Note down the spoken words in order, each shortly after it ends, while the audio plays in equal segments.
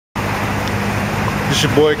It's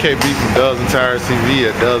your boy KB from Dubs and Tires TV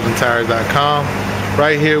at dubsandtires.com.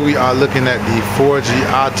 Right here we are looking at the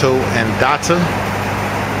Forgiato Andata.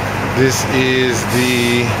 This is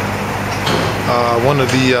the one of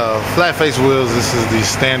the flat face wheels. This is the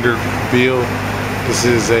standard build. This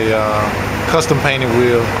is a custom painted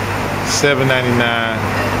wheel, $7.99,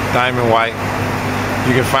 diamond white.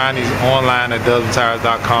 You can find these online at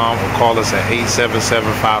dubsandtires.com or call us at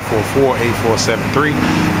 877-544-8473.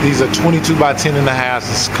 These are 22 by 10 and a half.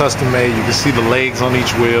 It's custom made. You can see the legs on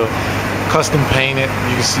each wheel, custom painted.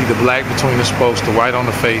 You can see the black between the spokes, the white on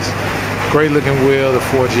the face. Great looking wheel, the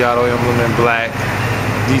Forgiato emblem in black.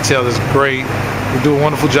 Detail is great. We do a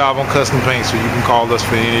wonderful job on custom paint, so you can call us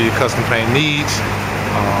for any of your custom paint needs.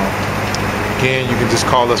 Again, you can just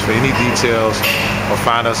call us for any details or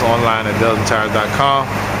find us online at dubsandtires.com.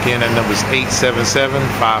 Again, that number is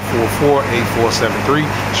 877-544-8473.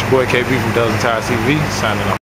 It's your boy KB from Dubs and Tires TV, signing off.